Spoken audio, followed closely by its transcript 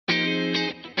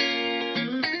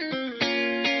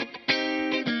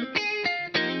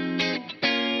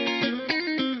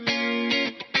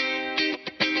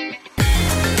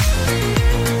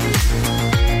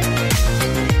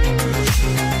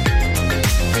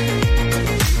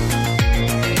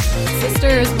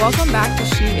Welcome back to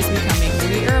She is Becoming.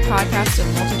 We are a podcast of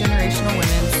multi-generational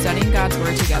women studying God's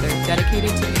Word together, dedicated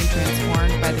to being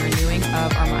transformed by the renewing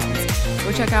of our minds.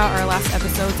 Go check out our last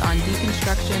episodes on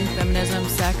deconstruction, feminism,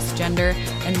 sex, gender,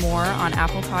 and more on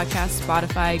Apple Podcasts,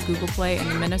 Spotify, Google Play,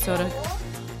 and the Minnesota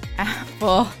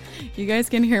Apple. You guys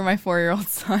can hear my 4-year-old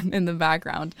son in the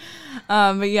background.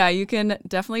 But yeah, you can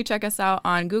definitely check us out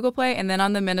on Google Play and then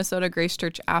on the Minnesota Grace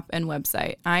Church app and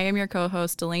website. I am your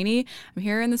co-host, Delaney. I'm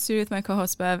here in the studio with my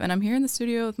co-host, Bev, and I'm here in the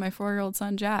studio with my 4-year-old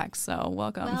son, Jack. So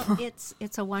welcome. Well,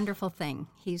 it's a wonderful thing.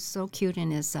 He's so cute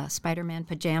in his Spider-Man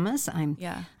pajamas. I'm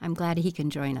glad he can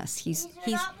join us. He's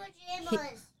not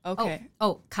pajamas. Okay.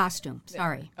 Oh, costume.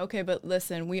 Sorry. Okay, but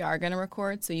listen, we are going to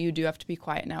record, so you do have to be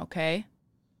quiet now, okay?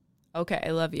 Okay,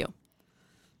 I love you.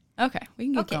 Okay, we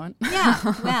can keep going.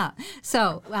 Yeah.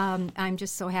 So I'm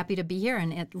just so happy to be here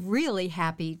and really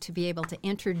happy to be able to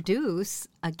introduce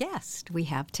a guest we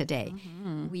have today.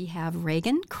 Mm-hmm. We have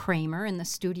Reagan Kramer in the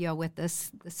studio with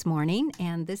us this morning,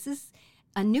 and this is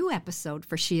a new episode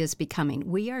for She is Becoming.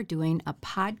 We are doing a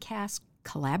podcast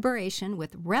collaboration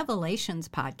with Revelations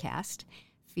Podcast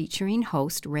featuring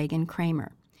host Reagan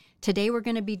Kramer. Today we're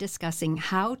going to be discussing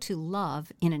how to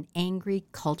love in an angry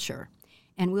culture.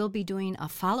 And we'll be doing a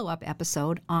follow-up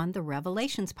episode on the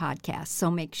Revelations podcast,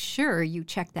 so make sure you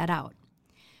check that out.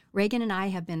 Reagan and I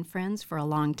have been friends for a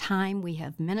long time. We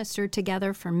have ministered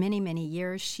together for many, many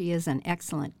years. She is an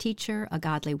excellent teacher, a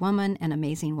godly woman, an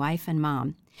amazing wife and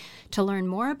mom. To learn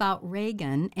more about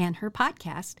Reagan and her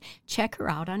podcast, check her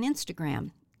out on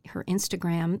Instagram. Her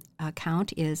Instagram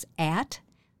account is at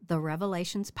the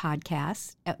Revelations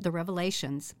Podcast, the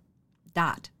Revelations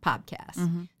 .podcast.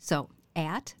 Mm-hmm. So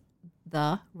at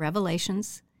the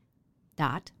Revelations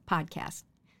 .podcast.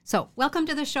 So welcome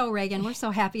to the show, Reagan. We're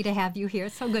so happy to have you here.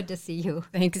 It's so good to see you.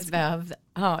 Thanks, Bev.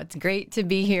 Oh, it's great to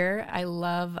be here. I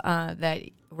love that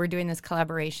we're doing this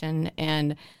collaboration,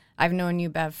 and I've known you,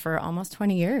 Bev, for almost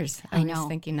 20 years. I was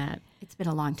thinking that. It's been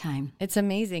a long time. It's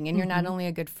amazing. And you're not only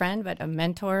a good friend, but a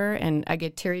mentor. And I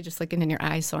get teary just looking in your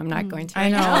eyes, so I'm not going to. I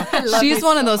know. She's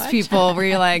one of those people where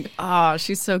you're like, oh,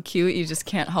 she's so cute. You just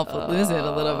can't help but lose it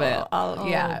a little bit.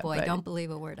 Boy, don't believe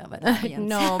a word of it.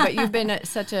 No, but you've been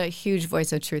such a huge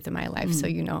voice of truth in my life, so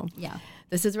you know. Yeah.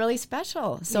 This is really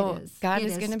special. So God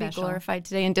is going to be glorified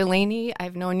today. And Delaney,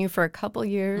 I've known you for a couple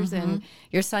years, and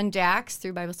your son Jax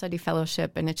through Bible Study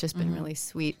Fellowship, and it's just been really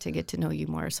sweet to get to know you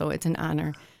more. So it's an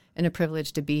honor and a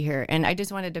privilege to be here. And I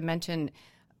just wanted to mention,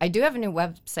 I do have a new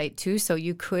website too, so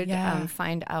you could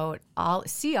find out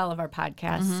see all of our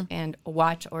podcasts and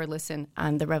watch or listen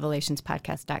on the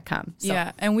revelationspodcast.com. So.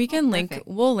 Yeah, and we can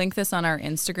we'll link this on our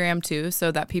Instagram too, so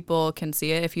that people can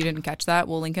see it. If you didn't catch that,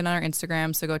 we'll link it on our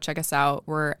Instagram, so go check us out.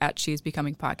 We're at She's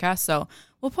Becoming Podcast, so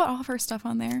we'll put all of our stuff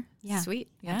on there. Yeah, sweet.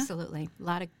 Yeah. Absolutely. A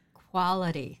lot of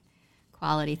quality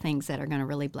things that are going to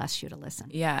really bless you to listen.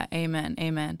 Yeah,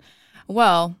 amen.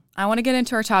 Well, I want to get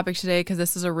into our topic today because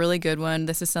this is a really good one.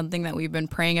 This is something that we've been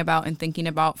praying about and thinking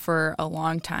about for a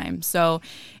long time. So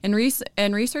in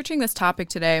researching this topic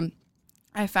today,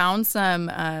 I found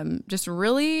some just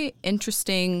really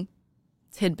interesting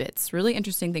tidbits, really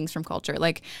interesting things from culture.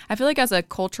 Like, I feel like as a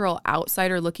cultural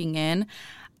outsider looking in,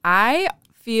 I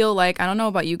feel like, I don't know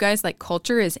about you guys, like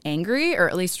culture is angry, or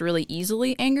at least really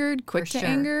easily angered, quick to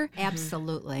anger.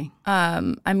 Absolutely.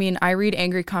 I mean, I read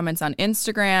angry comments on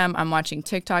Instagram. I'm watching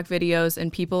TikTok videos,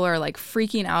 and people are like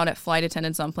freaking out at flight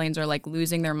attendants on planes, or like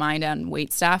losing their mind on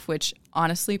wait staff, which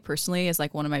honestly, personally, is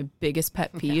like one of my biggest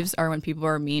pet peeves are when people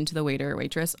are mean to the waiter or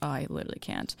waitress. Oh, I literally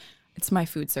can't. It's my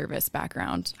food service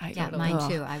background. Mine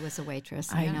too. I was a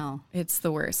waitress. I know. It's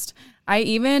the worst. I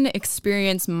even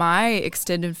experience my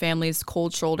extended family's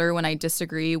cold shoulder when I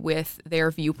disagree with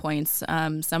their viewpoints.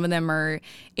 Some of them are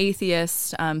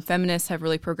atheists. Feminists have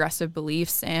really progressive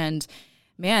beliefs. And,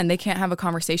 man, they can't have a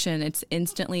conversation. It's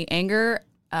instantly anger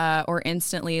or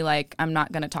instantly like, I'm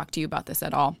not going to talk to you about this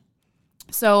at all.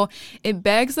 So it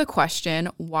begs the question,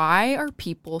 why are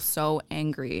people so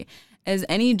angry? As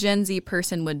any Gen Z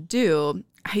person would do,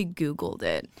 I Googled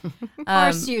it. Of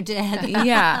course you did.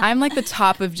 Yeah, I'm like the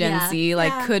top of Gen Z,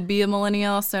 could be a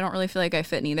millennial, so I don't really feel like I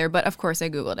fit in either. But of course I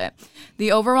Googled it.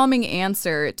 The overwhelming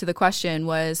answer to the question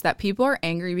was that people are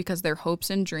angry because their hopes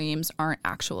and dreams aren't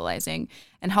actualizing.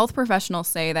 And health professionals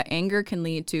say that anger can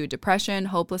lead to depression,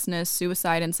 hopelessness,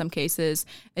 suicide in some cases,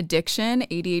 addiction,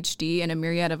 ADHD, and a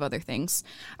myriad of other things.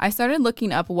 I started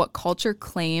looking up what culture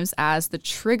claims as the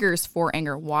triggers for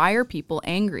anger. Why are people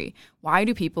angry? Why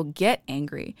do people get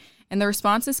angry? And the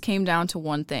responses came down to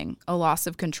one thing, a loss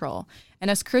of control. And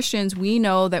as Christians, we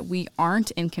know that we aren't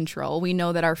in control. We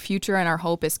know that our future and our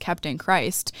hope is kept in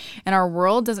Christ. And our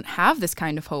world doesn't have this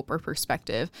kind of hope or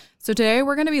perspective. So today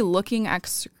we're going to be looking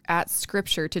at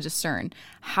Scripture to discern,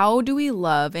 how do we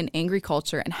love an angry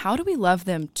culture and how do we love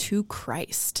them to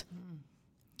Christ?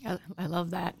 I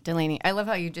love that, Delaney. I love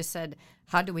how you just said,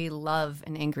 how do we love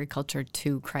an angry culture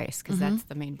to Christ? Because that's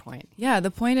the main point. Yeah,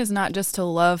 the point is not just to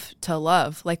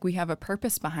love. Like, we have a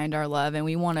purpose behind our love, and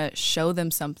we want to show them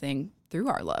something through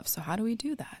our love. So how do we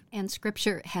do that? And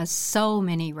Scripture has so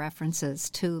many references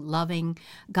to loving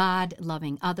God,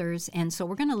 loving others. And so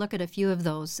we're going to look at a few of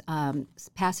those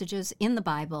passages in the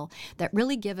Bible that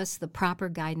really give us the proper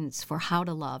guidance for how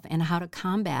to love and how to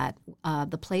combat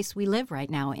the place we live right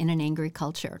now in an angry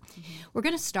culture. We're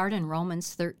going to start in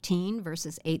Romans 13,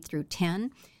 verses 8 through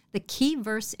 10. The key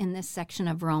verse in this section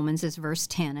of Romans is verse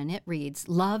 10, and it reads,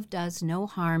 "Love does no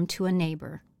harm to a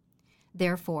neighbor.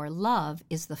 Therefore, love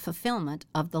is the fulfillment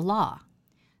of the law."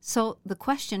 So the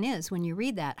question is, when you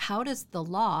read that, how does the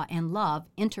law and love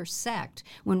intersect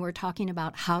when we're talking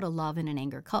about how to love in an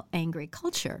angry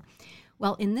culture?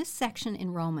 Well, in this section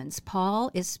in Romans,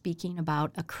 Paul is speaking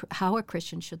about how a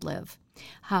Christian should live,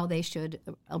 how they should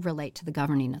relate to the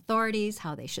governing authorities,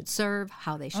 how they should serve,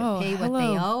 how they should pay what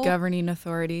they owe. Governing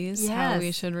authorities, yes. How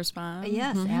we should respond.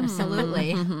 Yes,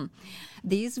 absolutely.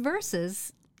 These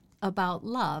verses about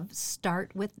love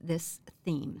start with this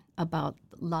theme about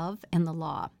love and the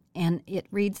law. And it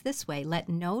reads this way, "Let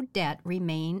no debt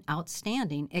remain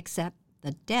outstanding except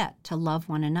the debt to love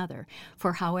one another.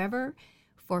 Whoever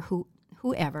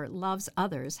loves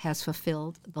others has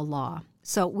fulfilled the law."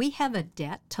 So we have a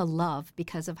debt to love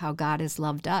because of how God has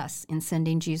loved us in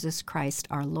sending Jesus Christ,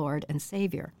 our Lord and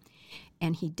Savior.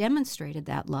 And he demonstrated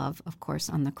that love, of course,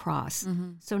 on the cross.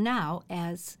 So now,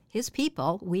 as his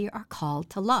people, we are called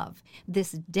to love.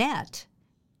 This debt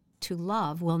to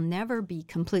love will never be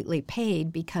completely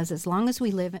paid because as long as we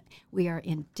live, we are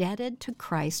indebted to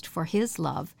Christ for his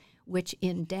love, which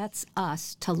indebts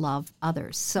us to love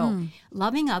others. So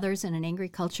loving others in an angry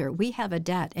culture, we have a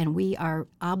debt, and we are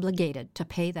obligated to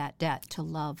pay that debt to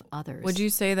love others. Would you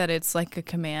say that it's like a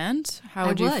command? How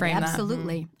would you frame that?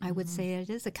 Absolutely. I would say it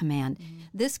is a command.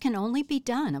 This can only be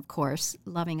done, of course,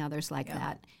 loving others like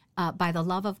that, by the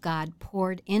love of God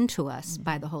poured into us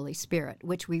by the Holy Spirit,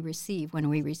 which we receive when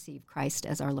we receive Christ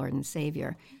as our Lord and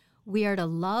Savior. We are to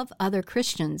love other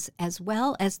Christians as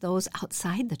well as those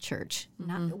outside the church,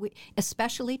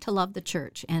 especially to love the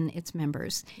church and its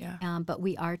members. But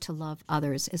we are to love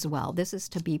others as well. This is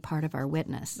to be part of our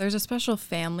witness. There's a special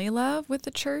family love with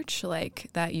the church, like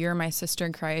that you're my sister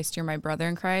in Christ, you're my brother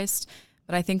in Christ.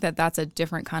 But I think that that's a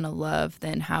different kind of love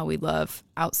than how we love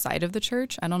outside of the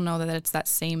church. I don't know that it's that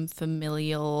same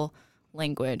familial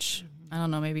language. I don't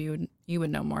know. Maybe you would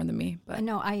know more than me. But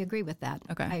no, I agree with that.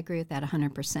 Okay. I agree with that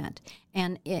 100%.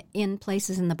 And in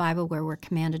places in the Bible where we're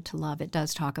commanded to love, it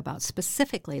does talk about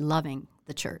specifically loving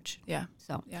the church. Yeah.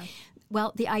 So, yeah.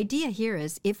 Well, the idea here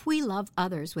is if we love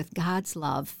others with God's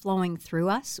love flowing through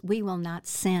us, we will not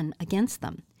sin against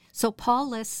them. So Paul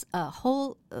lists a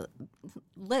whole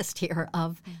list here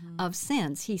of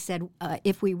sins. He said,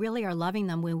 if we really are loving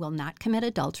them, we will not commit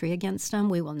adultery against them.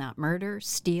 We will not murder,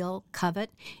 steal, covet.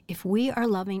 If we are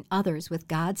loving others with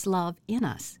God's love in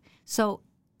us. So,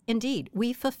 indeed,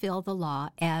 we fulfill the law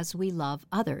as we love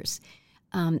others.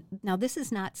 Now, this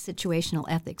is not situational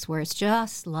ethics where it's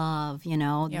just love,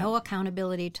 no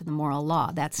accountability to the moral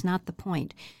law. That's not the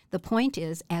point. The point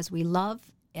is, as we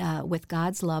love with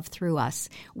God's love through us,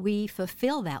 we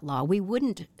fulfill that law. We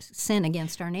wouldn't sin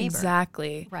against our neighbor.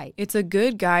 Exactly. Right. It's a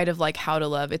good guide of like how to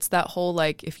love. It's that whole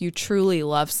like if you truly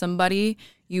love somebody,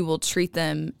 you will treat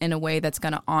them in a way that's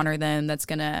going to honor them, that's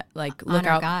going to like look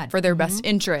out God. For their best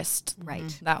interest.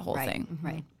 Right. That whole thing.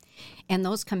 Right. And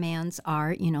those commands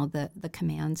are, the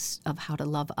commands of how to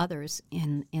love others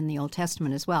in the Old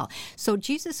Testament as well. So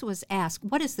Jesus was asked,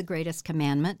 what is the greatest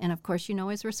commandment? And of course,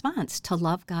 his response, to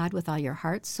love God with all your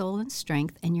heart, soul, and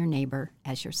strength, and your neighbor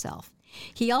as yourself.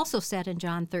 He also said in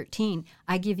John 13,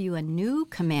 I give you a new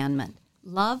commandment.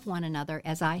 Love one another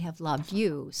as I have loved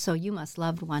you, so you must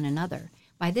love one another.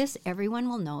 By this, everyone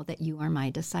will know that you are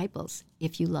my disciples,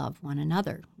 if you love one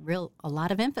another. A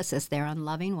lot of emphasis there on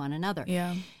loving one another.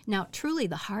 Yeah. Now, truly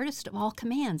the hardest of all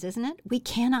commands, isn't it? We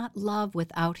cannot love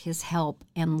without his help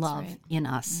and love in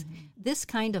us. This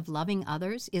kind of loving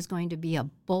others is going to be a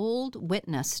bold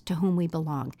witness to whom we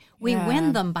belong. We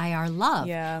win them by our love.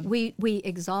 Yeah. We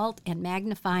exalt and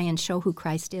magnify and show who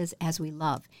Christ is as we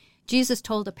love. Jesus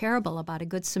told a parable about a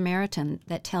good Samaritan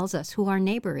that tells us who our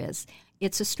neighbor is.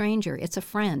 It's a stranger. It's a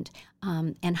friend.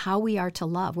 And how we are to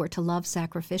love. We're to love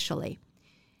sacrificially.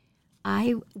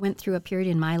 I went through a period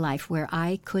in my life where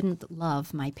I couldn't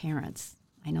love my parents.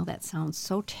 I know that sounds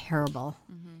so terrible,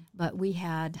 but we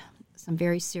had some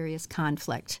very serious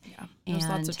conflict. Yeah, there's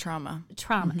lots of trauma.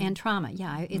 Trauma,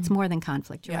 yeah. It's more than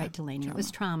conflict. You're right, Delaney. Trauma. It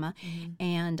was trauma.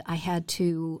 And I had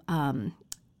to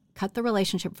cut the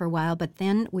relationship for a while, but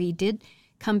then we did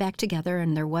come back together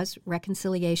and there was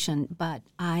reconciliation, but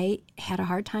I had a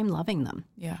hard time loving them.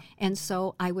 Yeah. And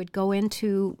so I would go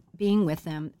into being with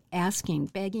them, asking,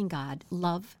 begging God,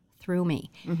 love through me.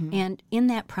 And in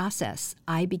that process,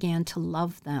 I began to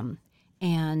love them.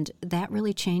 And that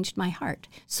really changed my heart.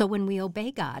 So when we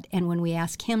obey God and when we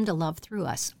ask Him to love through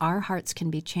us, our hearts can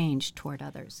be changed toward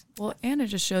others. Well, and it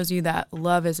just shows you that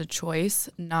love is a choice,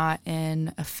 not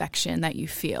an affection that you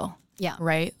feel. Yeah.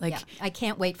 Right? Like, I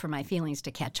can't wait for my feelings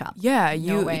to catch up. Yeah.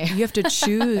 You have to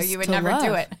choose. You would to never love.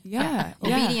 do it. Yeah.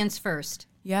 Obedience first.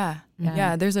 Yeah.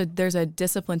 There's a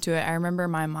discipline to it. I remember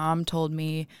my mom told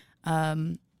me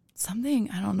something,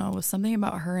 I don't know, it was something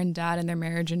about her and dad and their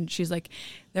marriage. And she's like,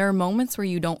 there are moments where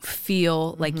you don't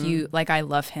feel like I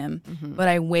love him, but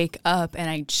I wake up and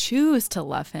I choose to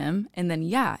love him. And then,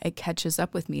 it catches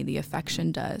up with me. The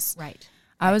affection does. Right.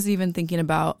 I was even thinking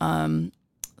about,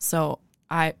 so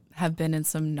I have been in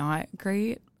some not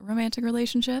great romantic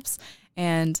relationships,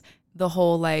 and the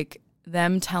whole like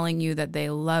them telling you that they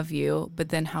love you, but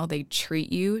then how they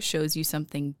treat you shows you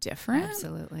something different.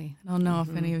 Absolutely. I don't know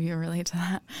if any of you relate to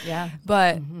that. Yeah.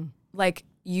 But like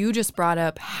you just brought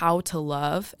up how to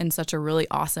love in such a really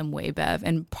awesome way, Bev.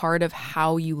 And part of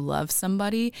how you love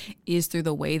somebody is through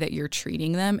the way that you're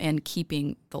treating them and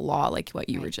keeping the law, like what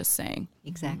you were just saying.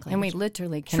 Exactly. And we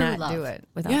literally cannot do it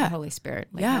without the Holy Spirit.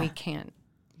 Like we can't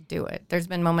do it. There's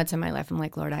been moments in my life I'm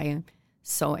like, Lord, I am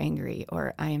so angry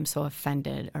or I am so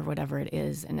offended or whatever it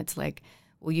is. And it's like,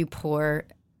 will you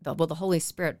the Holy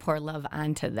Spirit pour love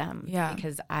onto them? Yeah.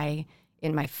 Because I,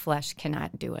 in my flesh,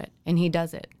 cannot do it. And He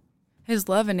does it. His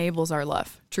love enables our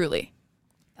love, truly.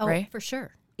 Oh, right? For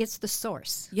sure. It's the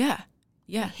source. Yeah.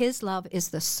 His love is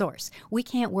the source. We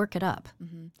can't work it up.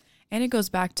 And it goes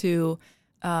back to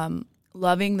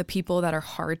loving the people that are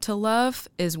hard to love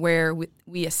is where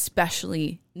we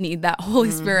especially need that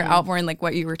Holy Spirit outpouring, like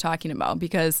what you were talking about,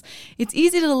 because it's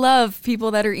easy to love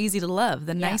people that are easy to love,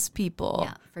 the nice people.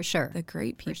 Yeah, for sure. The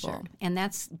great people. For sure. And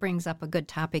that brings up a good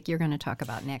topic you're going to talk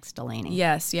about next, Delaney.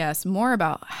 Yes. More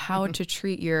about how to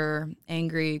treat your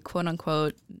angry, quote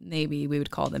unquote, maybe we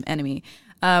would call them enemy.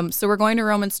 So we're going to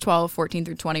Romans 12, 14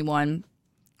 through 21.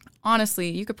 Honestly,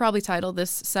 you could probably title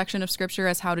this section of scripture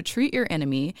as how to treat your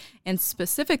enemy, and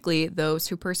specifically those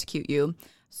who persecute you.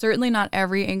 Certainly not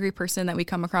every angry person that we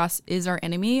come across is our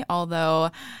enemy, although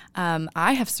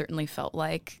I have certainly felt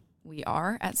like we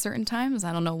are at certain times.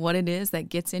 I don't know what it is that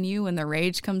gets in you when the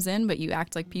rage comes in, but you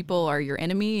act like people are your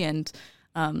enemy, and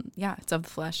it's of the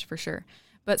flesh for sure.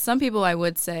 But some people, I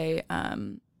would say,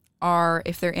 are,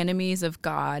 if they're enemies of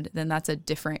God, then that's a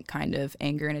different kind of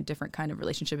anger and a different kind of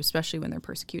relationship, especially when they're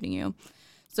persecuting you.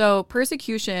 So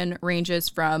persecution ranges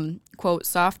from, quote,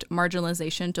 soft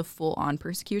marginalization to full-on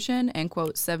persecution, and,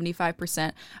 quote,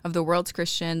 75% of the world's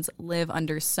Christians live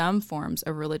under some forms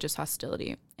of religious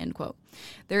hostility, end quote.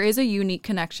 There is a unique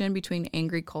connection between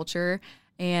angry culture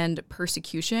and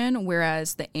persecution,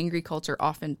 whereas the angry culture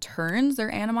often turns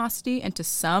their animosity into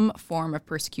some form of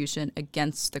persecution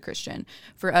against the Christian.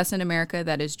 For us in America,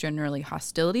 that is generally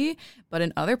hostility, but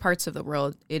in other parts of the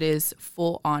world, it is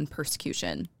full-on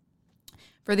persecution.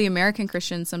 For the American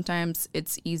Christians, sometimes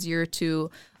it's easier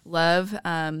to love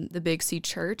the Big C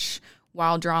church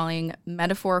while drawing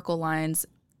metaphorical lines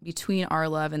between our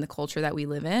love and the culture that we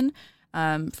live in.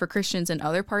 For Christians in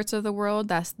other parts of the world,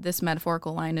 this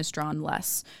metaphorical line is drawn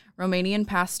less. Romanian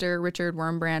pastor Richard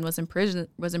Wurmbrand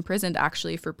was imprisoned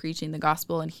actually for preaching the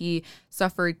gospel, and he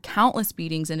suffered countless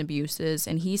beatings and abuses.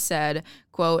 And he said,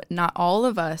 quote, "Not all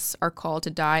of us are called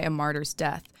to die a martyr's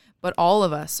death, but all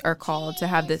of us are called to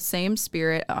have the same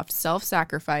spirit of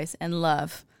self-sacrifice and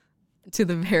love to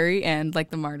the very end, like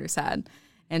the martyrs had."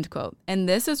 End quote. And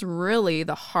this is really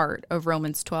the heart of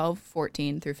Romans 12,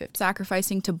 14 through 15.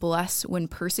 Sacrificing to bless when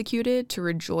persecuted, to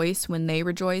rejoice when they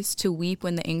rejoice, to weep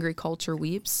when the angry culture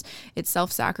weeps. It's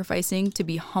self-sacrificing to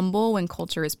be humble when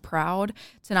culture is proud,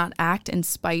 to not act in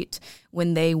spite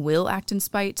when they will act in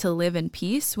spite, to live in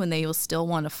peace when they will still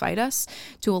want to fight us,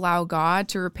 to allow God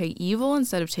to repay evil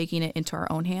instead of taking it into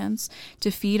our own hands, to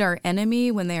feed our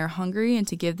enemy when they are hungry and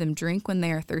to give them drink when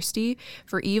they are thirsty,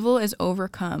 for evil is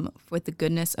overcome with the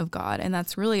goodness of God. And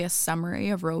that's really a summary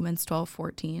of Romans 12,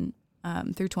 14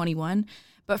 through 21.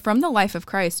 But from the life of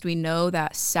Christ, we know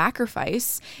that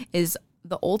sacrifice is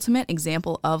the ultimate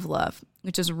example of love,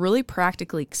 which is really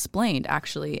practically explained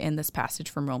actually in this passage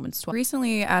from Romans 12.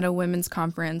 Recently at a women's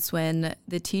conference, when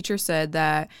the teacher said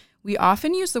that we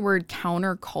often use the word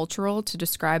countercultural to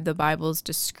describe the Bible's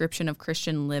description of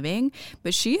Christian living,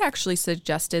 but she actually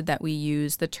suggested that we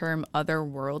use the term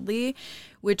otherworldly,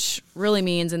 which really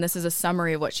means, and this is a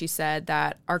summary of what she said,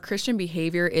 that our Christian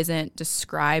behavior isn't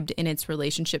described in its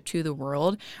relationship to the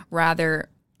world. Rather,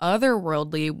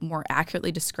 otherworldly more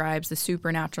accurately describes the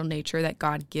supernatural nature that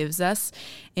God gives us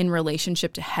in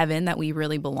relationship to heaven that we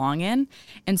really belong in.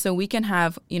 And so we can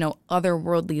have,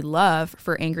 otherworldly love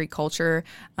for angry culture,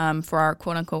 for our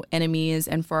quote unquote enemies,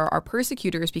 and for our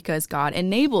persecutors, because God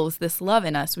enables this love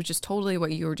in us, which is totally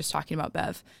what you were just talking about,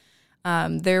 Bev.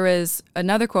 There was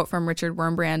another quote from Richard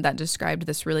Wurmbrand that described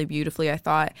this really beautifully, I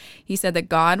thought. He said that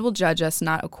God will judge us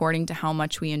not according to how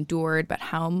much we endured, but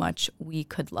how much we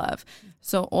could love.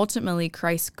 So ultimately,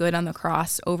 Christ's good on the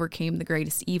cross overcame the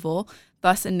greatest evil,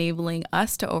 thus enabling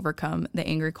us to overcome the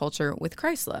angry culture with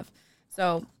Christ's love.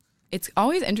 So it's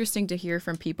always interesting to hear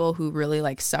from people who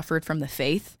really suffered from the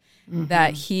faith,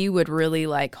 that he would really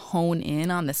hone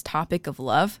in on this topic of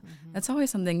love. That's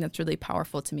always something that's really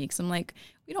powerful to me, because I'm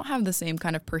we don't have the same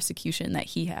kind of persecution that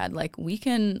he had. We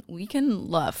can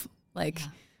love.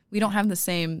 We don't have the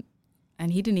same,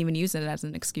 and he didn't even use it as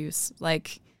an excuse.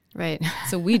 Right.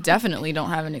 So we definitely don't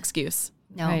have an excuse.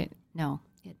 No, right. No.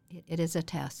 It is a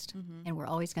test, and we're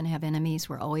always going to have enemies.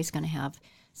 We're always going to have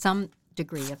some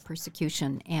degree of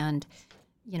persecution, and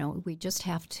we just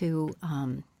have to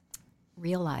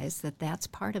realize that that's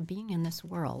part of being in this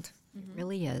world. It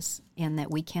really is, and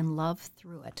that we can love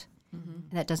through it.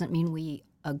 And that doesn't mean we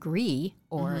agree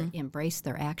or embrace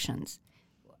their actions,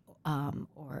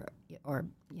 or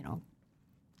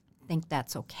think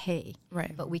that's okay.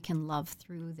 Right. But we can love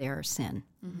through their sin.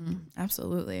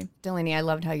 Absolutely. Delaney, I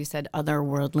loved how you said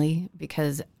otherworldly,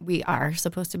 because we are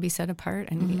supposed to be set apart,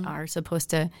 and we are supposed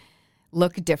to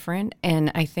look different.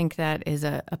 And I think that is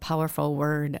a powerful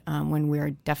word when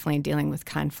we're definitely dealing with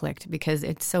conflict, because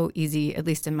it's so easy, at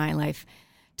least in my life,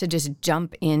 to just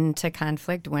jump into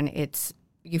conflict when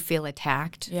you feel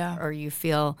attacked, or you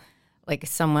feel like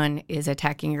someone is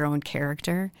attacking your own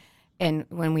character. And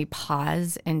when we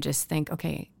pause and just think,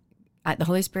 okay, the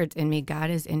Holy Spirit's in me,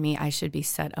 God is in me, I should be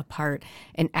set apart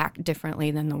and act differently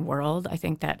than the world, I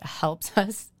think that helps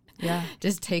us. Yeah.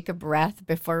 Just take a breath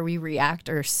before we react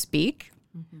or speak.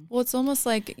 Well, it's almost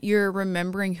like you're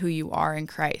remembering who you are in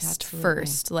Christ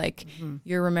first.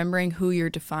 You're remembering who you're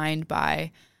defined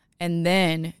by, and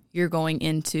then you're going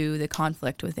into the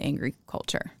conflict with angry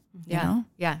culture.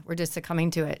 Yeah, we're just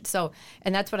succumbing to it. So,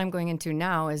 and that's what I'm going into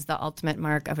now, is the ultimate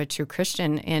mark of a true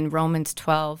Christian. In Romans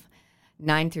 12,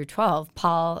 9 through 12,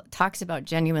 Paul talks about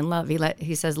genuine love.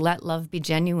 He says, let love be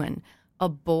genuine.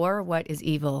 Abhor what is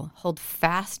evil. Hold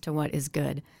fast to what is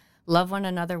good. Love one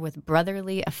another with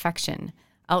brotherly affection.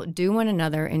 Outdo one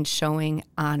another in showing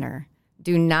honor.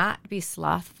 Do not be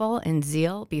slothful in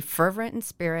zeal. Be fervent in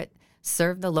spirit.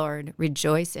 Serve the Lord.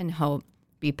 Rejoice in hope.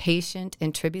 Be patient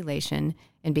in tribulation,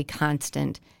 and be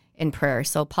constant in prayer.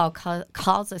 So Paul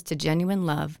calls us to genuine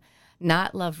love,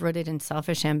 not love rooted in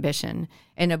selfish ambition.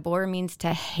 And abhor means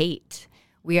to hate.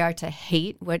 We are to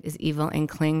hate what is evil and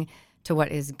cling to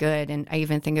what is good. And I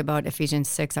even think about Ephesians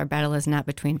 6, our battle is not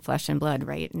between flesh and blood,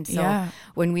 right? And so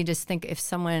when we just think, if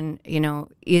someone,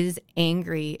 is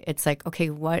angry, it's like, okay,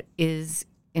 what is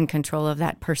in control of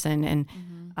that person?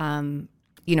 And,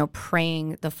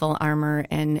 praying the full armor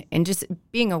and just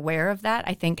being aware of that,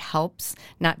 I think helps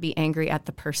not be angry at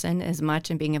the person as much,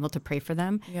 and being able to pray for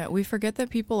them. Yeah, we forget that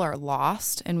people are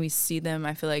lost, and we see them,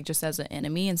 I feel like, just as an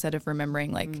enemy, instead of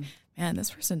remembering man,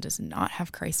 this person does not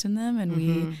have Christ in them.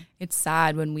 And it's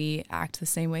sad when we act the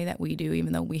same way that we do,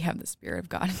 even though we have the Spirit of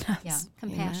God in us. Yeah,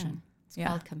 compassion. It's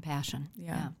called compassion.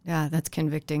 Yeah, that's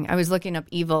convicting. I was looking up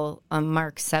evil.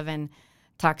 Mark 7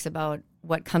 talks about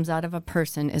what comes out of a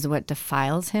person is what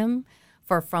defiles him.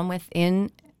 For from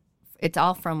within, it's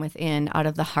all from within, out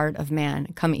of the heart of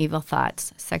man, come evil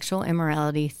thoughts, sexual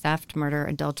immorality, theft, murder,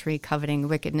 adultery, coveting,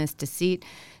 wickedness, deceit,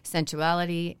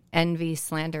 sensuality, envy,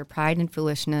 slander, pride, and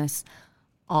foolishness.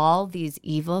 All these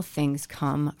evil things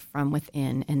come from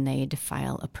within, and they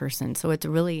defile a person. So it's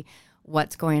really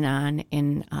what's going on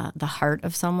in the heart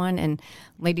of someone. And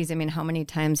ladies, how many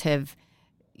times have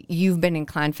you been in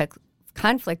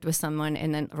conflict with someone,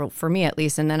 and then, or for me at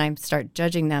least, and then I start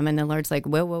judging them, and the Lord's like,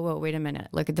 whoa, wait a minute,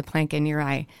 look at the plank in your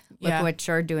eye, look what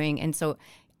you're doing. And so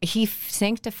he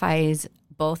sanctifies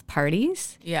both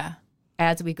parties.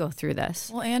 as we go through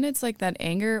this. Well, and it's like that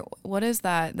anger. What is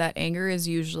that? That anger is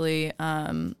usually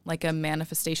like a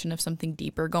manifestation of something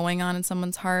deeper going on in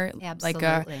someone's heart. Absolutely.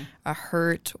 Like a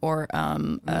hurt or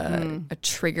a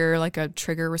trigger, like a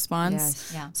trigger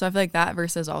response. Yes. Yeah. So I feel like that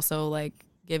verse is also like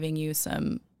giving you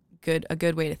a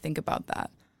good way to think about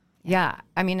that. Yeah.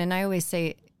 I mean, and I always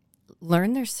say,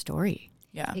 learn their story.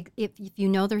 Yeah. If you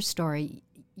know their story,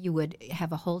 you would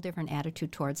have a whole different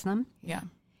attitude towards them. Yeah.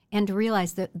 And to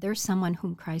realize that there's someone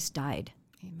whom Christ died.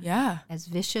 Amen. Yeah. As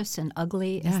vicious and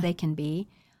ugly as they can be,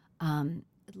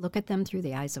 look at them through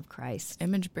the eyes of Christ.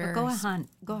 Image bearers. Go on.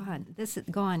 Go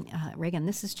on, Reagan.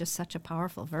 This is just such a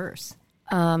powerful verse.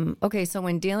 Okay, so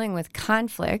when dealing with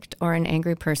conflict or an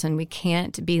angry person, we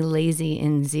can't be lazy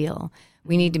in zeal.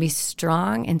 We need to be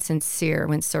strong and sincere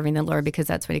when serving the Lord, because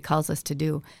that's what he calls us to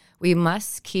do. We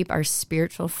must keep our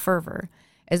spiritual fervor.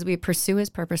 As we pursue his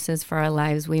purposes for our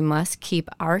lives, we must keep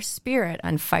our spirit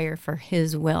on fire for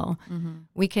his will. Mm-hmm.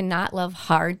 We cannot love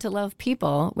hard to love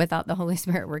people without the Holy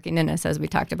Spirit working in us, as we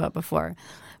talked about before.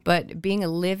 But being a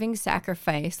living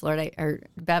sacrifice, Lord,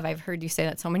 Bev, I've heard you say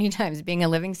that so many times, being a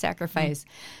living sacrifice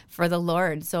for the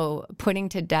Lord. So putting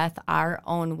to death our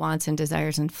own wants and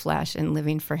desires and flesh and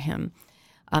living for him,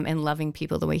 and loving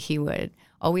people the way he would.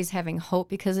 Always having hope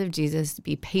because of Jesus.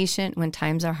 Be patient when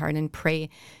times are hard and pray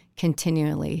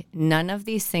continually. None of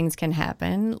these things can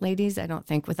happen, ladies, I don't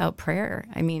think, without prayer.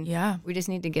 I mean, we just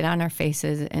need to get on our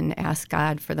faces and ask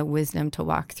God for the wisdom to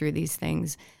walk through these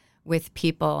things with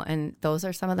people. And those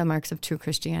are some of the marks of true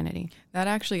Christianity. That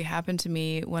actually happened to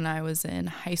me when I was in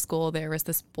high school. There was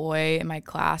this boy in my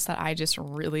class that I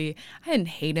didn't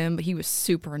hate him, but he was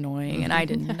super annoying and I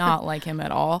did not like him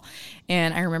at all.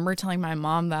 And I remember telling my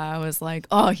mom that I was like,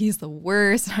 oh, he's the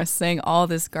worst. And I was saying all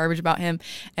this garbage about him.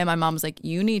 And my mom was like,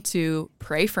 you need to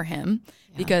pray for him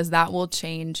because that will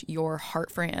change your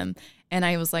heart for him. And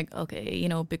I was like, okay,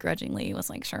 begrudgingly was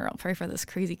like, sure, I'll pray for this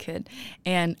crazy kid.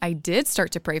 And I did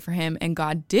start to pray for him, and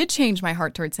God did change my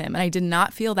heart towards him. And I did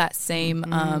not feel that same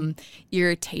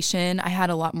irritation. I had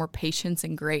a lot more patience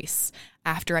and grace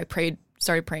after I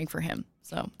started praying for him.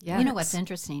 So you know what's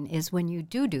interesting is when you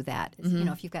do that, is,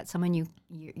 if you've got someone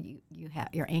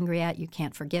you're angry at, you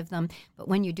can't forgive them, but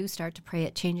when you do start to pray,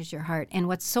 it changes your heart. And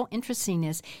what's so interesting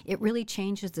is it really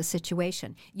changes the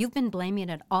situation. You've been blaming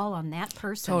it all on that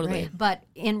person, totally, but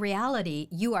in reality,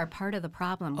 you are part of the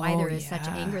problem. Why there is such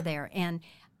anger there, and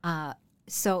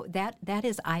so that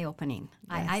is eye-opening.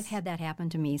 Yes. I've had that happen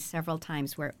to me several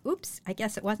times where, oops, I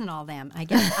guess it wasn't all them. I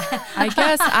guess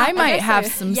I might have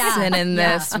some sin in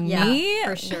this. Me?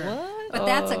 For sure. What? But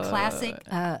that's a classic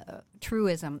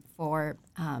truism for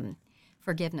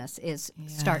forgiveness is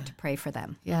start to pray for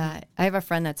them. Yeah. I have a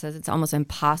friend that says it's almost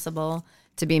impossible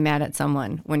to be mad at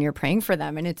someone when you're praying for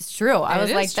them. And it's true. I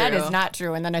was like, that is not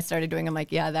true. And then I started doing, I'm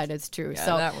like, yeah, that is true. Yeah,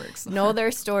 so that works. Know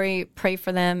their story, pray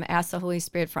for them, ask the Holy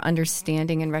Spirit for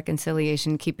understanding and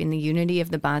reconciliation, keeping the unity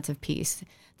of the bonds of peace.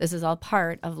 This is all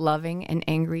part of loving an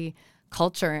angry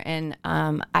culture. And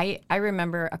I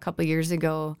remember a couple years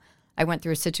ago, I went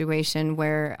through a situation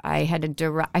where I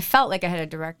felt like I had a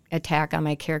direct attack on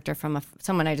my character from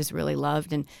someone I just really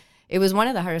loved. And it was one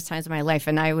of the hardest times of my life,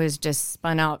 and I was just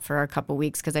spun out for a couple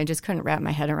weeks because I just couldn't wrap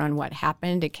my head around what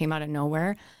happened. It came out of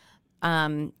nowhere.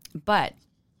 But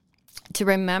to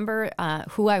remember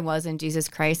who I was in Jesus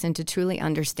Christ and to truly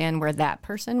understand where that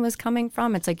person was coming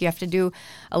from, it's like you have to do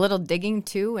a little digging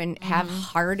too and have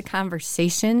hard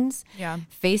conversations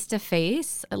face to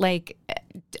face. Like,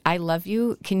 I love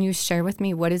you. Can you share with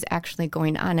me what is actually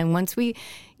going on? And once we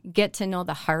get to know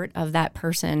the heart of that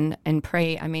person and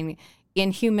pray, I mean,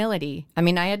 in humility. I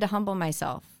mean, I had to humble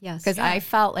myself. Yes. Because I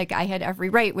felt like I had every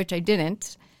right, which I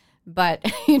didn't. But,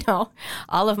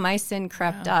 all of my sin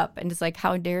crept up. And it's like,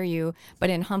 how dare you? But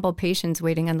in humble patience,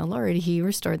 waiting on the Lord, he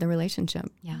restored the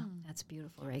relationship. Yeah, that's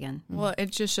beautiful, Reagan. Well,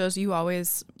 it just shows you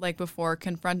always, like, before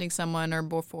confronting someone or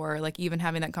before, like, even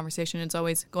having that conversation, it's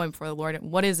always going before the Lord.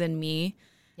 What is in me?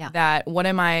 Yeah. That what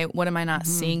am I not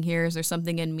seeing here? Is there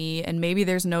something in me? And maybe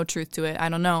there's no truth to it. I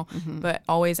don't know. But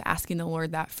always asking the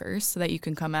Lord that first so that you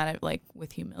can come at it like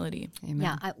with humility. Amen.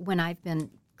 Yeah. When I've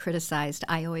been criticized,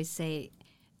 I always say,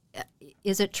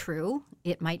 is it true?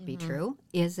 It might be true.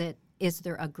 Is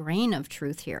there a grain of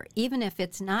truth here? Even if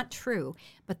it's not true,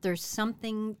 but there's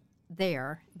something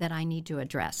there that I need to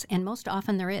address. And most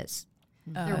often there is.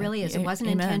 There really is. It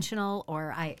wasn't intentional,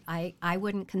 or I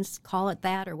wouldn't call it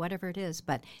that, or whatever it is.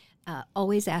 But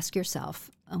always ask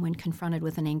yourself when confronted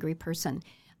with an angry person,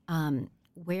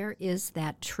 where is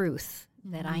that truth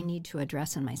that I need to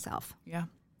address in myself? Yeah,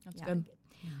 that's good.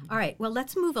 All right, well,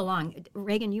 let's move along.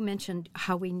 Reagan, you mentioned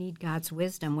how we need God's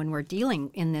wisdom when we're dealing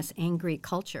in this angry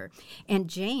culture. And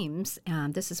James,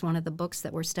 this is one of the books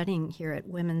that we're studying here at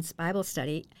Women's Bible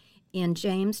Study. In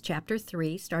James chapter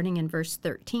 3, starting in verse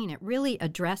 13, it really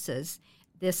addresses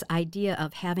this idea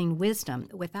of having wisdom.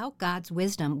 Without God's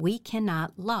wisdom, we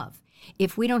cannot love.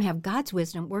 If we don't have God's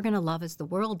wisdom, we're going to love as the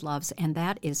world loves, and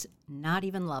that is not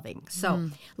even loving. So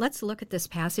let's look at this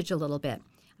passage a little bit.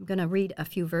 I'm going to read a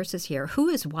few verses here. Who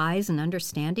is wise and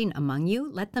understanding among you?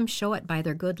 Let them show it by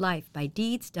their good life, by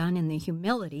deeds done in the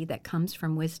humility that comes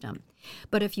from wisdom.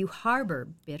 But if you harbor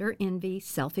bitter envy,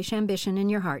 selfish ambition in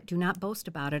your heart, do not boast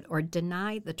about it or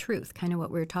deny the truth, kind of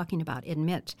what we were talking about,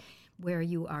 admit where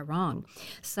you are wrong.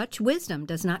 Such wisdom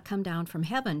does not come down from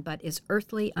heaven, but is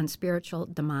earthly, unspiritual,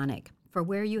 demonic. For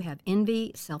where you have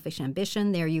envy, selfish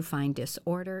ambition, there you find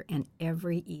disorder and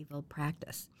every evil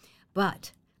practice.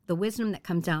 But the wisdom that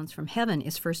comes down from heaven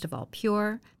is first of all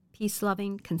pure,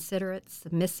 peace-loving, considerate,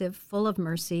 submissive, full of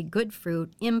mercy, good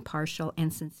fruit, impartial,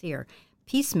 and sincere.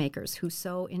 Peacemakers who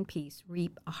sow in peace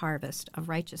reap a harvest of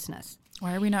righteousness.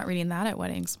 Why are we not reading that at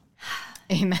weddings?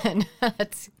 Amen.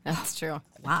 That's true.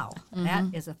 Wow,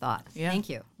 that is a thought. Yeah. Thank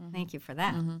you. Thank you for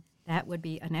that. That would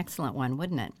be an excellent one,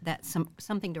 wouldn't it? That's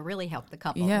something to really help the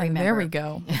couple remember. There we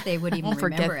go. If they would even Won't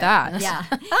remember forget that. Yeah.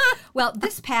 Well,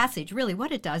 this passage, really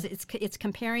what it does, it's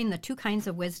comparing the two kinds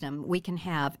of wisdom we can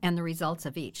have and the results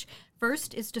of each.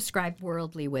 First is described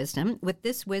worldly wisdom. With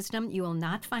this wisdom, you will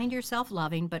not find yourself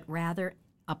loving, but rather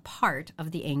a part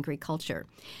of the angry culture.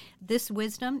 This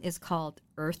wisdom is called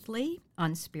earthly,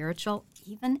 unspiritual,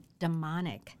 even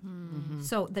demonic.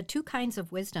 So the two kinds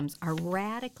of wisdoms are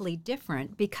radically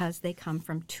different because they come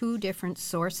from two different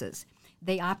sources.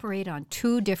 They operate on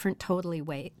two different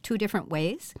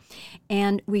ways.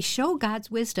 And we show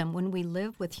God's wisdom when we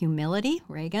live with humility,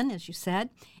 Reagan, as you said,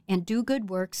 and do good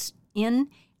works in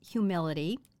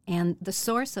humility. And the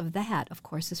source of that, of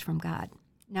course, is from God.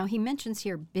 Now, he mentions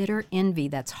here bitter envy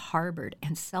that's harbored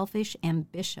and selfish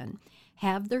ambition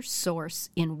have their source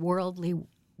in worldly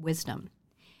wisdom.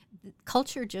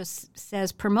 Culture just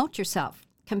says promote yourself,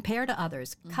 compare to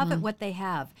others, covet what they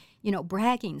have,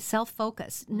 bragging,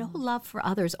 self-focus, no love for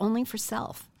others, only for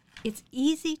self. It's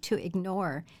easy to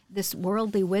ignore this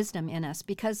worldly wisdom in us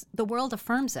because the world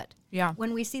affirms it. Yeah.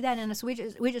 When we see that in us, we're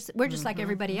just like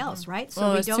everybody else, right?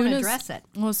 So we don't address it.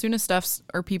 Well, as soon as stuff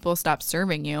or people stop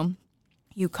serving you,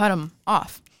 you cut them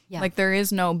off. Yeah. Like there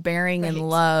is no bearing in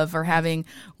love or having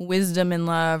wisdom in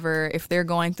love, or if they're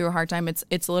going through a hard time,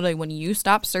 it's literally when you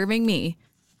stop serving me,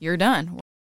 you're done.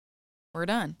 We're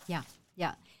done. Yeah.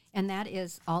 Yeah. And that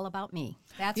is all about me.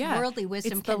 That's worldly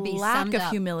wisdom it's can be the lack summed of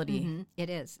up. humility. It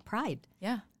is. Pride.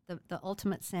 Yeah. The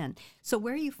ultimate sin. So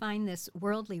where you find this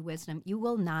worldly wisdom, you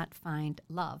will not find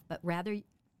love, but rather,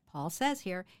 Paul says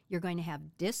here, you're going to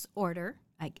have disorder.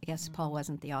 I guess Paul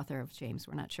wasn't the author of James.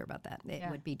 We're not sure about that. It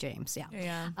would be James,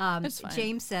 That's fine.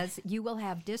 James says you will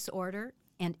have disorder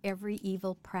and every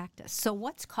evil practice. So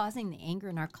what's causing the anger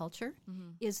in our culture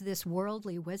is this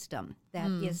worldly wisdom that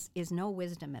is no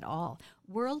wisdom at all.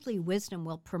 Worldly wisdom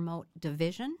will promote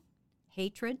division,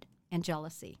 hatred, and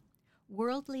jealousy.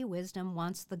 Worldly wisdom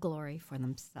wants the glory for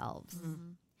themselves.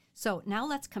 So now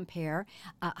let's compare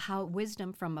how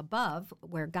wisdom from above,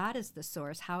 where God is the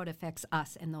source, how it affects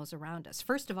us and those around us.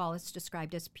 First of all, it's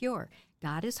described as pure.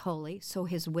 God is holy, so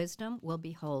his wisdom will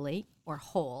be holy or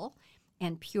whole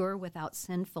and pure without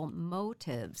sinful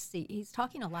motives. See, he's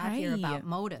talking a lot here about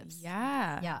motives.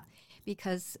 Yeah.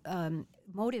 Because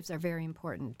motives are very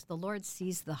important. The Lord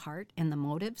sees the heart and the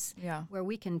motives, where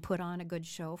we can put on a good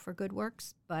show for good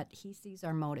works, but he sees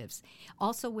our motives.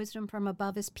 Also, wisdom from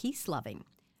above is peace-loving.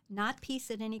 Not peace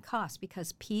at any cost,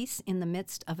 because peace in the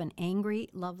midst of an angry,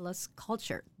 loveless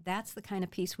culture. That's the kind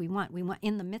of peace we want. We want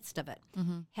in the midst of it.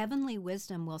 Heavenly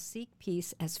wisdom will seek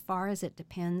peace as far as it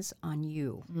depends on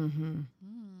you. And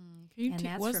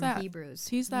that's from Hebrews.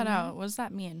 Tease that out. What does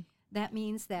that mean? That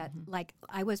means that, like,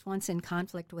 I was once in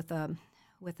conflict with an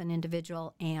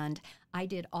individual, and I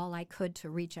did all I could to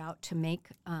reach out to make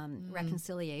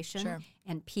reconciliation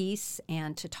and peace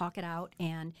and to talk it out,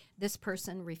 and this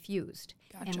person refused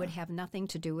and would have nothing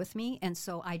to do with me, and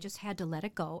so I just had to let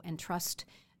it go and trust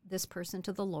this person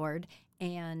to the Lord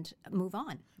and move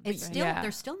on. It's still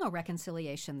there's still no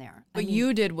reconciliation there. But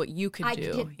you did what you could do. I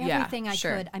did everything I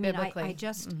could. I mean, Biblically.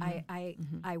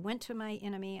 I went to my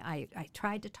enemy. I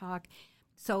tried to talk.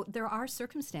 So there are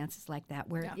circumstances like that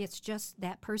where it's just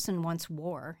that person wants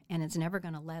war and is never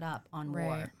going to let up on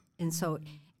war. And so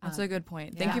that's a good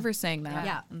point. Thank you for saying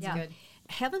that. Yeah. Good.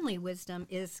 Heavenly wisdom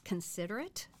is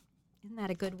considerate. Isn't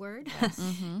that a good word?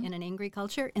 In an angry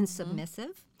culture. And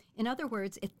submissive. In other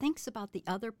words, it thinks about the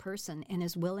other person and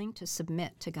is willing to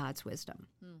submit to God's wisdom.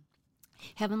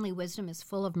 Heavenly wisdom is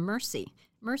full of mercy.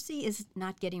 Mercy is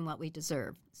not getting what we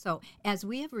deserve. So as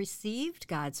we have received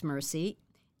God's mercy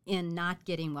in not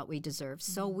getting what we deserve,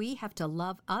 so we have to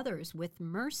love others with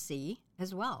mercy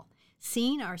as well.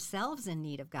 Seeing ourselves in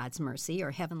need of God's mercy or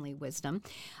heavenly wisdom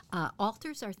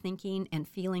alters our thinking and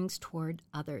feelings toward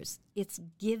others. It's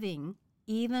giving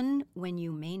even when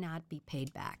you may not be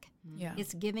paid back. Yeah.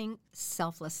 It's giving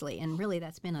selflessly. And really,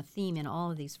 that's been a theme in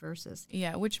all of these verses.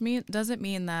 Yeah, which doesn't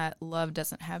mean that love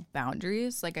doesn't have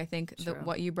boundaries. Like, I think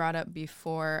what you brought up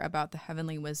before about the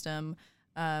heavenly wisdom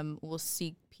will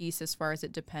seek peace as far as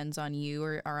it depends on you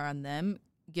or on them,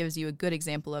 gives you a good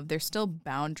example of there's still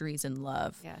boundaries in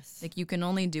love. Yes. Like, you can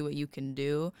only do what you can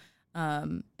do.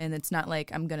 And it's not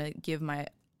like I'm going to give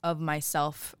of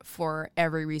myself for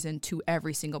every reason to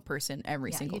every single person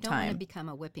every single time. You don't want to become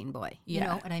a whipping boy. You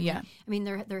know what I mean? Yeah. I mean,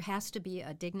 there has to be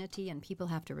a dignity, and people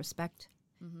have to respect,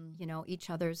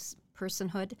 each other's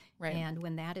personhood. Right. And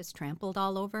when that is trampled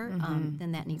all over,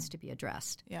 then that needs to be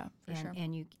addressed. Yeah, for sure.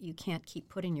 And you can't keep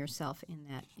putting yourself in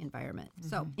that environment.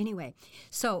 So anyway,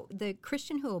 the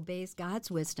Christian who obeys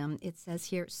God's wisdom, it says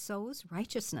here, sows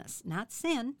righteousness, not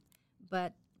sin,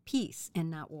 but peace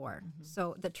and not war.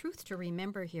 So the truth to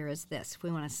remember here is this. If we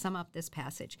want to sum up this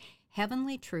passage,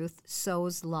 heavenly truth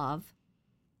sows love,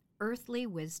 earthly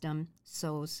wisdom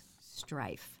sows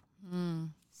strife.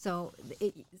 So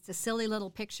it's a silly little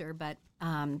picture, but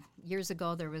years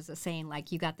ago there was a saying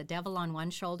like you got the devil on one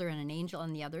shoulder and an angel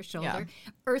on the other shoulder.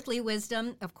 Yeah. Earthly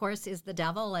wisdom, of course, is the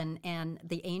devil, and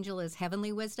the angel is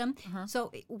heavenly wisdom.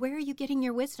 So where are you getting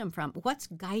your wisdom from? What's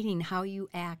guiding how you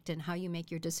act and how you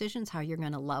make your decisions, how you're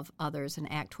going to love others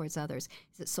and act towards others?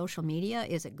 Is it social media?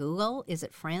 Is it Google? Is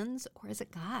it friends? Or is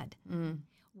it God?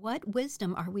 What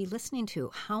wisdom are we listening to?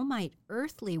 How might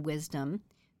earthly wisdom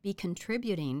be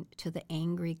contributing to the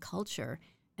angry culture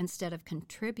instead of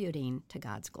contributing to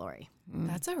God's glory?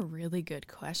 That's a really good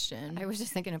question. I was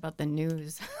just thinking about the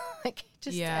news.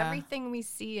 Everything we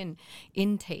see in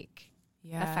intake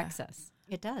affects us.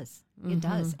 It does. It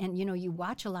does. And, you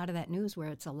watch a lot of that news where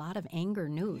it's a lot of anger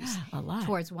news. A lot.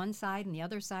 Towards one side, and the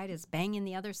other side is banging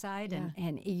the other side. Yeah.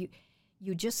 And you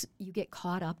get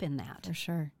caught up in that.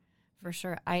 For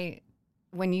sure.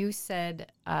 When you said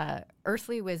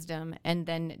earthly wisdom, and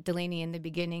then Delaney, in the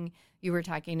beginning, you were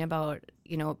talking about,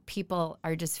 people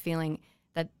are just feeling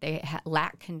that they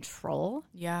lack control.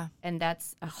 Yeah. And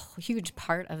that's a huge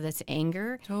part of this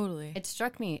anger. Totally. It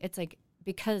struck me. It's like,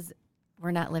 because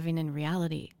we're not living in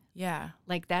reality. Yeah.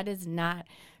 Like, that is not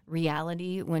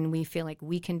reality when we feel like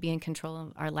we can be in control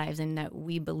of our lives and that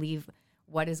we believe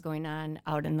what is going on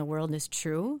out in the world is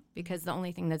true, because the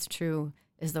only thing that's true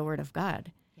is the Word of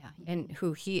God. And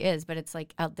who He is. But it's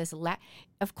like out this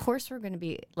of course we're going to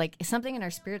be like, something in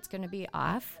our spirit's going to be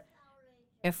off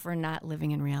if we're not living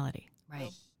in reality.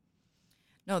 Right.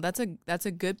 No, that's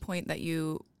a good point that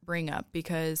you bring up,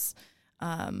 because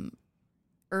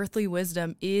earthly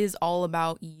wisdom is all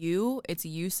about you. It's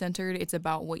you centered. It's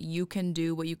about what you can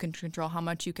do, what you can control, how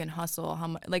much you can hustle, how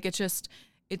much, like,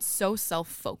 it's so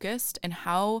self-focused. And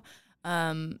how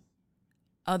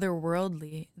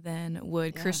otherworldly then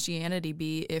would Christianity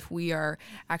be if we are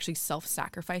actually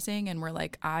self-sacrificing and we're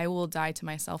like, I will die to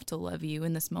myself to love you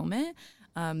in this moment.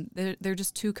 They're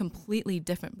just two completely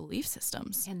different belief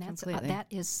systems. And that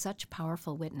is such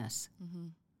powerful witness.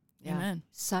 Yeah. Amen.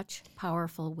 Such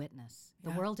powerful witness.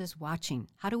 The world is watching.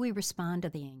 How do we respond to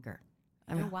the anger?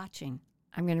 They're watching.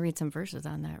 I'm going to read some verses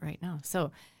on that right now.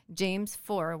 So James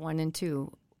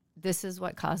 4:1-2. This is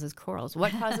what causes quarrels.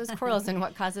 What causes quarrels and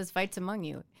what causes fights among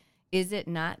you? Is it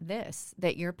not this,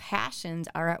 that your passions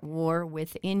are at war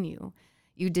within you?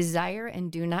 You desire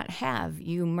and do not have.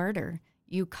 You murder.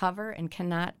 You cover and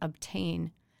cannot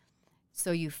obtain.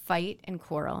 So you fight and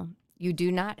quarrel. You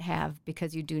do not have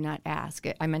because you do not ask.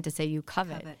 I meant to say you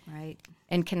covet right.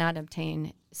 And cannot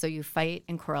obtain. So you fight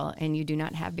and quarrel, and you do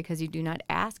not have because you do not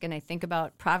ask. And I think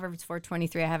about Proverbs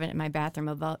 4:23. I have it in my bathroom.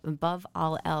 Above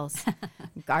all else,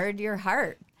 guard your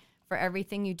heart, for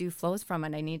everything you do flows from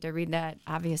it. I need to read that,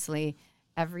 obviously,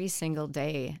 every single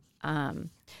day.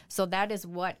 So that is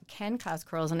what can cause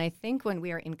quarrels. And I think when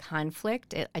we are in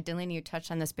conflict, Delaney, you touched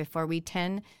on this before, we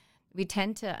tend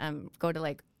to go to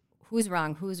like, who's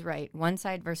wrong, who's right, one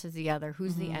side versus the other,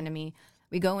 who's the enemy.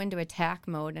 We go into attack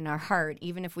mode in our heart,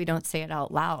 even if we don't say it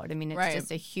out loud. I mean, it's just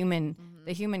the human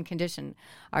condition.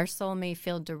 Our soul may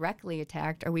feel directly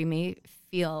attacked, or we may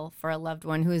feel for a loved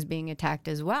one who is being attacked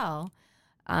as well,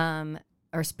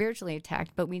 or spiritually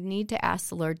attacked. But we need to ask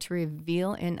the Lord to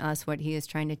reveal in us what He is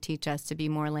trying to teach us to be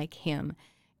more like Him.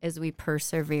 as we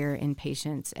persevere in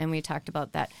patience. And we talked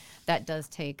about that. That does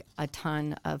take a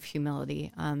ton of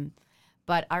humility.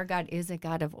 But our God is a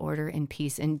God of order and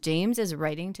peace. And James is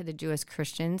writing to the Jewish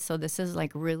Christians, so this is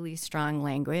like really strong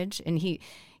language. And he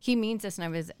means this. And I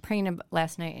was praying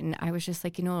last night, and I was just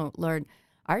like, Lord,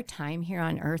 our time here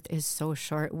on earth is so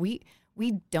short. We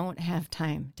don't have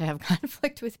time to have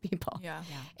conflict with people. Yeah.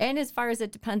 And as far as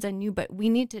it depends on you, but we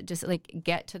need to just like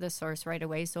get to the source right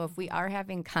away. So if we are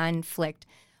having conflict,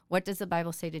 what does the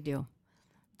Bible say to do?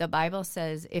 The Bible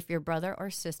says, if your brother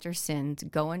or sister sins,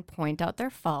 go and point out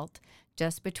their fault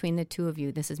just between the two of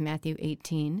you. This is Matthew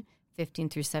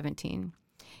 18:15-17.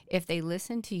 If they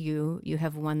listen to you, you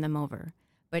have won them over.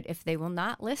 But if they will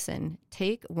not listen,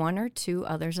 take one or two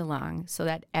others along, so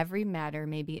that every matter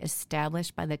may be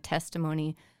established by the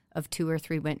testimony of 2 or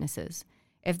 3 witnesses.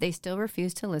 If they still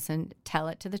refuse to listen, tell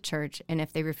it to the church. And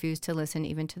if they refuse to listen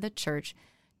even to the church,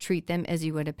 treat them as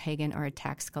you would a pagan or a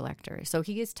tax collector. So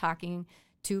he is talking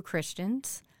to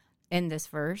Christians in this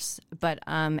verse, but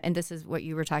and this is what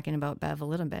you were talking about, Bev, a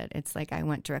little bit. It's like I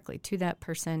went directly to that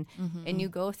person, and you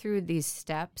go through these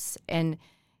steps, and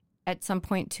at some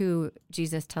point too,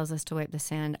 Jesus tells us to wipe the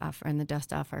sand off and the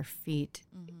dust off our feet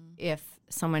if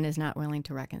someone is not willing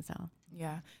to reconcile.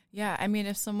 Yeah. I mean,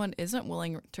 if someone isn't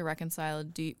willing to reconcile,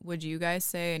 would you guys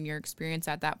say, in your experience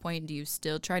at that point, do you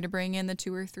still try to bring in the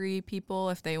 2 or 3 people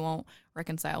if they won't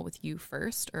reconcile with you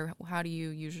first? Or how do you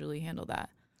usually handle that?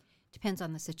 Depends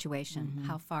on the situation,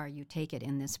 how far you take it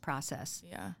in this process.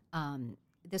 Yeah.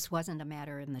 This wasn't a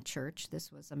matter in the church.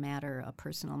 This was a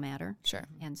personal matter. Sure.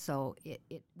 And so it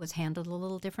was handled a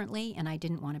little differently, and I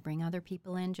didn't want to bring other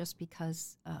people in just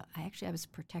because I was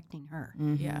protecting her.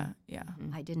 Yeah.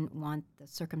 I didn't want the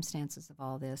circumstances of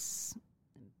all this,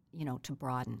 to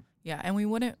broaden. Yeah, and we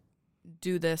wouldn't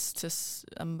do this to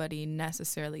somebody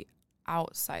necessarily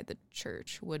outside the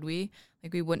church, would we?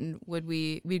 Like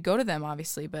we'd go to them,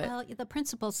 obviously, but... Well, the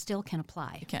principles still can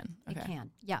apply. It can. Okay. It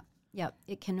can. Yeah,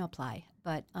 it can apply,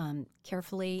 but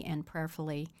carefully and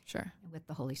prayerfully. Sure. With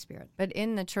the Holy Spirit. But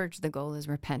in the church, the goal is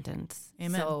repentance.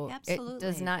 Amen. So Absolutely. It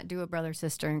does not do a brother,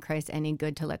 sister in Christ any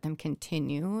good to let them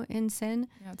continue in sin.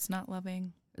 Yeah, it's not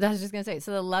loving. I was just going to say,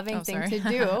 so the loving thing to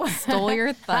do... Stole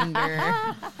your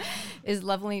thunder. is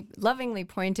lovingly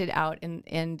pointed out,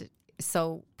 and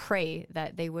so pray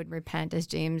that they would repent, as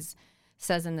James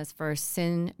says in this verse,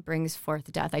 sin brings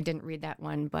forth death. I didn't read that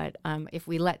one, but if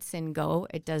we let sin go,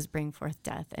 it does bring forth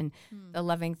death. And the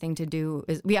loving thing to do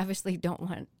is, we obviously don't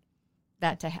want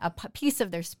that to a piece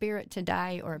of their spirit to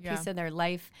die, or a piece of their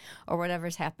life, or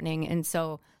whatever's happening. And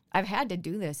so I've had to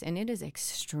do this, and it is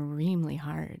extremely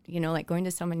hard. Like going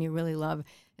to someone you really love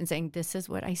and saying, this is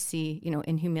what I see,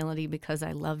 in humility, because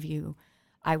I love you.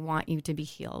 I want you to be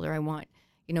healed, or I want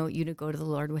you to go to the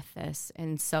Lord with this.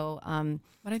 And so,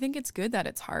 but I think it's good that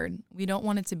it's hard. We don't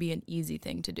want it to be an easy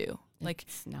thing to do. Like,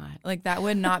 it's not. Like that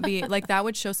would not be, like that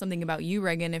would show something about you,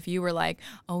 Reagan, if you were like,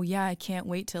 oh yeah, I can't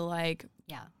wait to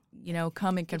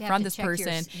come and confront this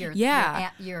person.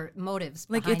 Your motives.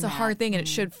 Like it's a hard thing, and it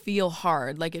should feel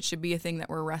hard. Like it should be a thing that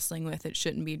we're wrestling with. It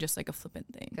shouldn't be just like a flippant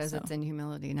thing. Because it's in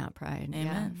humility, not pride. Amen.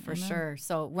 Yeah, for sure.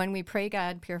 So when we pray,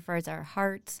 God purifies our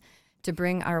hearts to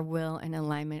bring our will in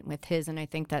alignment with His. And I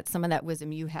think that some of that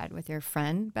wisdom you had with your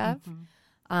friend, Bev.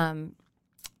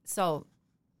 So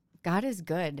God is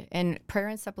good. And prayer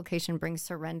and supplication brings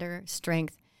surrender,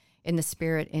 strength in the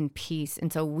spirit, and peace.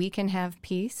 And so we can have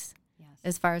peace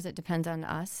as far as it depends on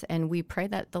us. And we pray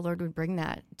that the Lord would bring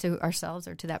that to ourselves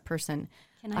or to that person.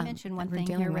 Can I mention one thing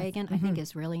here, Reagan? I think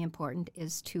is really important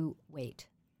is to wait.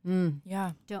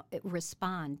 Yeah. Don't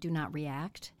respond. Do not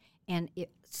react. And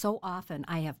so often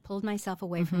I have pulled myself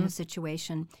away from the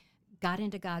situation, got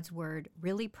into God's Word,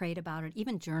 really prayed about it,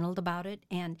 even journaled about it,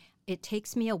 and it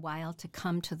takes me a while to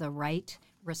come to the right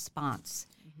response.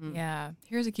 Yeah.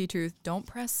 Here's a key truth. Don't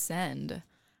press send.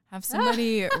 Have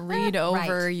somebody read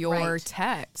over your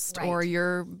text or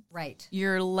your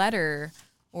letter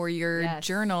or your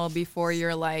journal before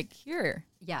you're like, here.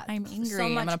 Yeah, I'm angry. So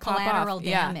I'm much gonna pop collateral off.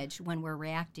 damage when we're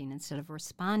reacting instead of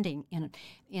responding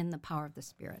in the power of the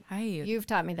Spirit. You've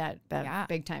taught me that, Bev,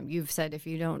 big time. You've said if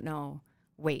you don't know,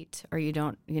 wait, or you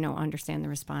don't, understand the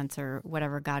response or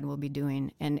whatever God will be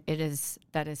doing, and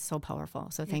that is so powerful.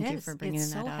 So thank you for bringing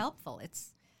that up. It's so helpful.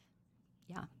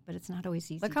 But it's not always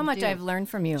easy. Look how much I've learned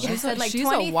from you. She's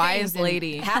a wise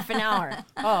lady. Half an hour.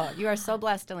 Oh, you are so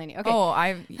blessed, Delaney. Okay. Oh,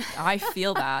 I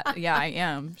feel that. Yeah, I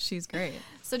am. She's great.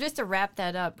 So just to wrap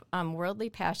that up, worldly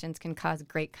passions can cause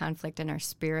great conflict in our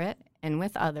spirit and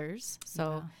with others.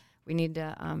 So we need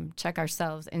to check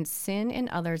ourselves. And sin in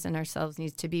others and ourselves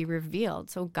needs to be revealed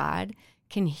so God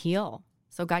can heal.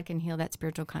 So God can heal that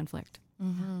spiritual conflict.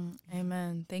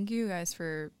 Amen. Thank you guys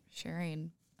for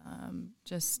sharing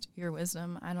just your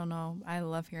wisdom. I don't know. I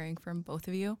love hearing from both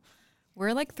of you.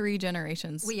 We're like 3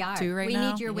 generations. We are. Too, right we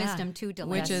now. Need your wisdom too,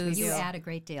 Delissa. You add a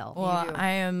great deal. Well,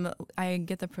 I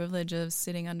get the privilege of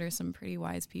sitting under some pretty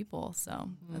wise people, so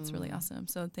that's really awesome.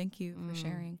 So thank you for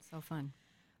sharing. So fun.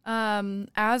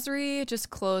 As we just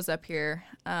close up here,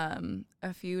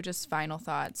 a few just final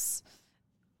thoughts.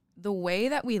 The way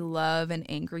that we love an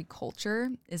angry culture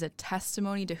is a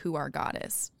testimony to who our God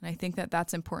is. And I think that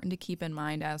that's important to keep in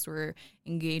mind as we're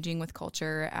engaging with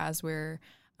culture, as we're,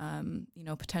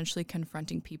 potentially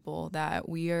confronting people that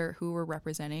who we're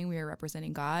representing. We are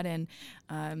representing God, and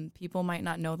people might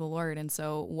not know the Lord. And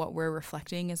so what we're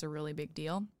reflecting is a really big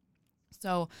deal.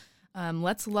 So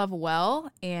let's love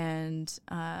well, and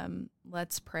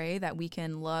let's pray that we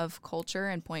can love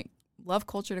culture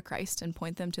to Christ and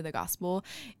point them to the gospel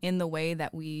in the way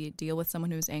that we deal with someone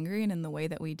who's angry and in the way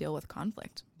that we deal with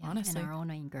conflict, honestly. In our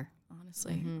own anger.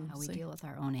 Honestly. How we deal with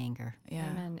our own anger. Yeah.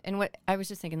 Amen. And what I was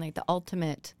just thinking, like the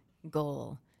ultimate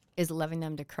goal is loving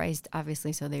them to Christ,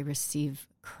 obviously, so they receive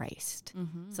Christ.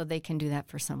 So they can do that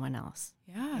for someone else.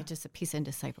 Yeah. It's just a piece of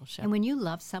discipleship. And when you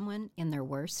love someone in their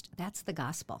worst, that's the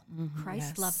gospel.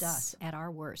 Christ loved us at our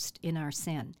worst, in our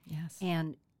sin. Yes.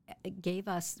 And gave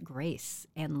us grace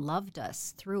and loved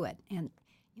us through it. And,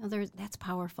 that's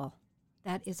powerful.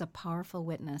 That is a powerful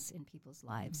witness in people's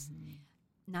lives.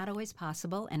 Not always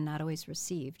possible and not always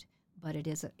received, but it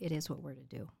is what we're to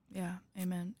do. Yeah.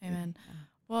 Amen. Amen. Yeah.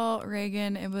 Well,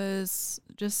 Reagan, it was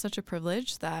just such a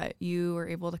privilege that you were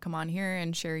able to come on here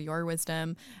and share your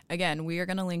wisdom. Again, we are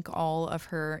going to link all of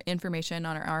her information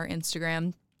on our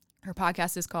Instagram. Her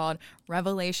podcast is called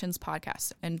Revelations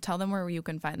Podcast, and tell them where you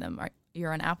can find them.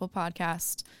 You're on Apple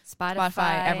Podcast,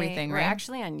 Spotify, everything, right? We're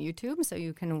actually on YouTube, so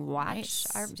you can watch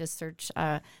just search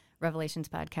Revelations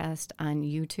Podcast on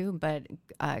YouTube, but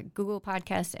Google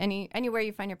Podcasts, anywhere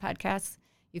you find your podcasts,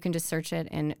 you can just search it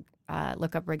and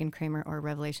look up Reagan Kramer or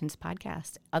Revelations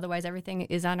Podcast. Otherwise, everything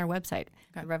is on our website,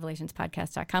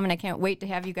 revelationspodcast.com, and I can't wait to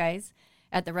have you guys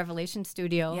at the Revelation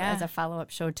Studio as a follow-up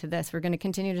show to this. We're going to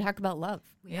continue to talk about love.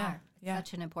 We are. It's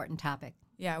such an important topic.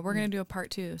 Yeah, we're going to do a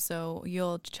part 2, so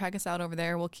you'll check us out over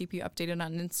there. We'll keep you updated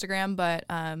on Instagram, but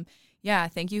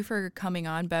thank you for coming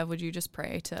on. Bev, would you just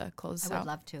pray to close us out? I would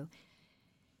love to.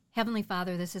 Heavenly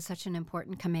Father, this is such an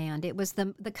important command. It was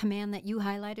the command that you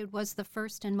highlighted was the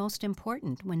first and most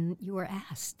important when you were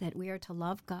asked that we are to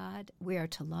love God, we are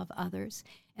to love others.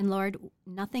 And Lord,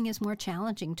 nothing is more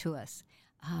challenging to us.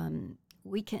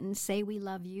 We can say we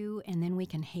love you, and then we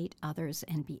can hate others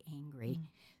and be angry.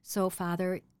 So,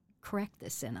 Father, correct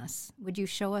this in us. Would you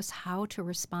show us how to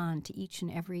respond to each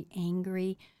and every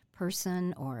angry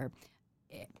person or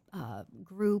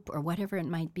group or whatever it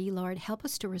might be, Lord? Help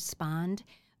us to respond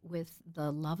with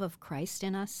the love of Christ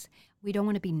in us. We don't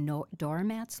want to be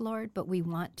doormats, Lord, but we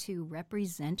want to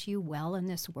represent you well in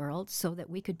this world so that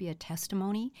we could be a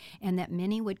testimony and that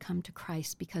many would come to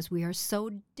Christ because we are so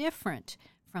different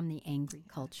from the angry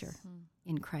culture.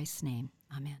 In Christ's name,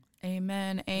 amen.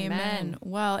 Amen. Amen.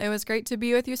 Well, it was great to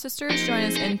be with you, sisters. Join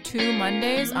us in 2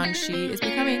 Mondays on She is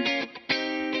Becoming.